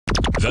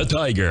The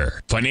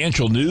Tiger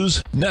Financial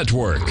News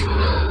Network.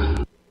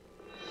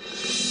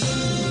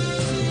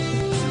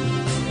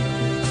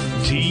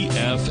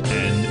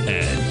 TFNN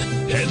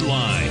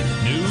Headline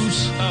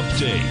News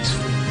Update.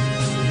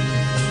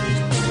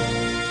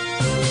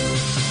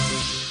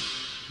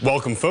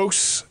 Welcome,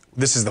 folks.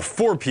 This is the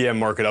 4 p.m.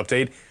 market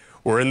update.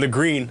 We're in the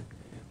green.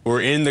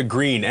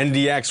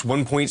 NDX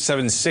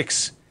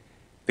 1.76.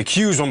 The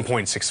Q's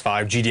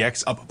 1.65.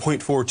 GDX up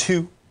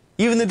 0.42.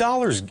 Even the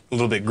dollar's a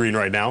little bit green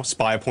right now.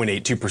 SPY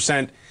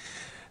 0.82%.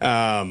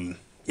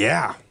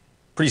 Yeah,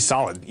 pretty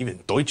solid.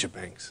 Even Deutsche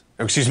Bank's.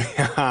 Excuse me,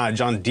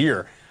 John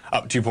Deere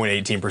up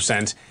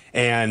 2.18%.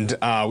 And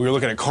we were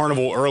looking at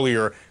Carnival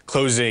earlier,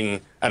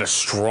 closing at a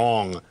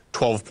strong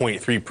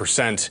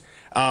 12.3%.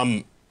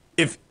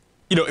 If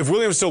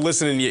William's still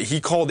listening,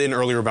 he called in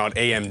earlier about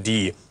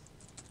AMD.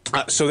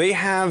 So they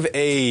have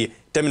a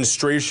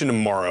demonstration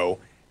tomorrow.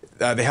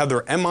 They have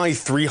their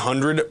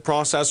MI300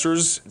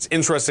 processors. It's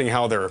interesting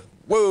how they're,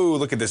 whoa,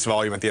 look at this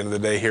volume at the end of the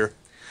day here.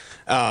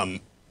 So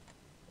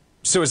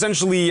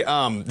essentially,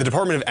 the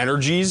Department of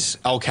Energy's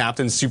Al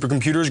Captain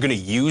supercomputer is going to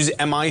use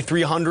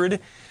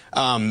MI300.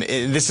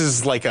 This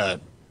is like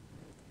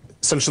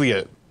essentially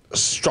a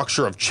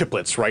structure of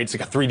chiplets, right? It's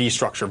like a 3D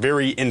structure,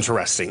 very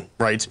interesting,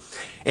 right?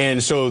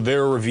 And so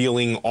they're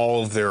revealing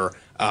all of their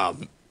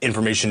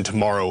information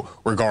tomorrow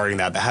regarding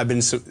that. There have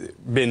been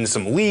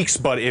some leaks,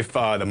 but if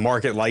the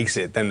market likes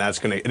it, then that's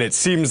going to, and it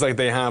seems like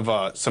they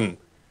have some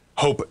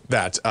hope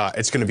that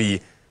it's going to be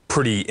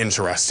pretty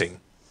interesting.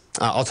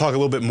 I'll talk a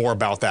little bit more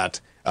about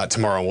that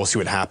tomorrow, and we'll see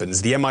what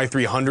happens. The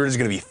MI300 is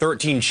going to be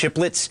 13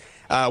 chiplets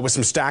with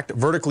some stacked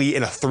vertically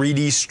in a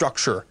 3D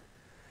structure.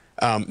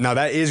 Now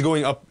that is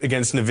going up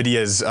against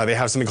NVIDIA's, they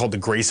have something called the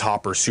Grace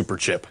Hopper super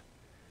chip.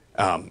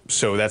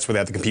 So that's what they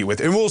have to compete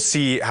with. And we'll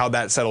see how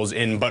that settles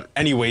in. But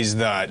anyways,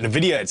 the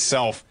NVIDIA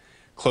itself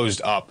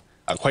closed up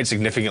quite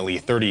significantly,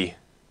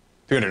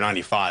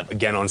 395,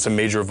 again on some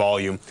major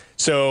volume.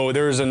 So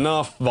there's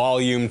enough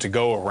volume to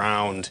go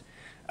around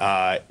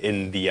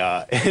in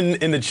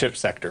the chip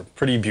sector.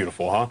 Pretty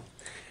beautiful, huh?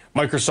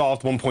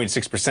 Microsoft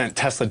 1.6%,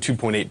 Tesla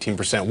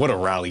 2.18%. What a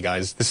rally,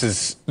 guys. This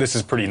is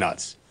pretty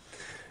nuts.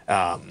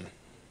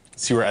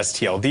 See where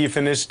STLD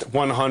finished,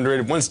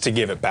 100, wants to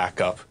give it back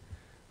up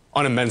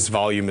on immense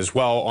volume as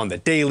well on the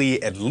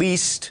daily at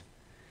least.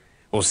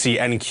 We'll see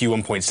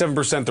NQ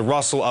 1.7%, the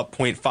Russell up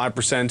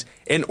 0.5%,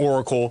 and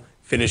Oracle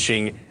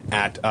finishing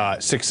at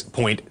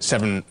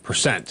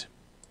 6.7%.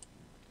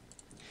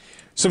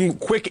 Some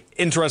quick,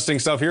 interesting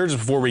stuff here just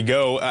before we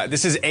go.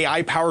 This is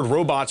AI-powered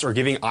robots are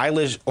giving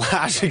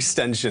eyelash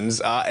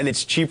extensions, and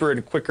it's cheaper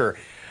and quicker.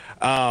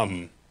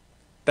 That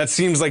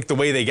seems like the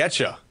way they get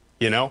you,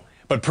 you know?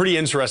 But pretty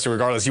interesting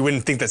regardless. You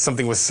wouldn't think that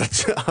something was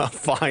such a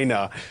fine,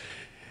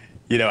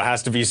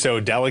 has to be so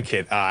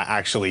delicate,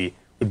 actually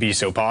would be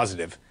so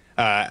positive.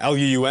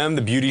 LUUM,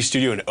 the beauty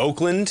studio in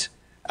Oakland,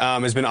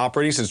 has been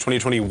operating since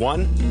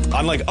 2021.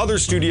 Unlike other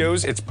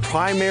studios, its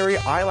primary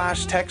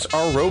eyelash techs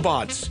are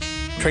robots,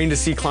 trained to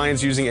see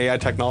clients using AI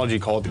technology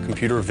called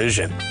computer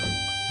vision.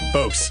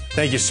 Folks,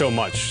 thank you so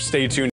much. Stay tuned.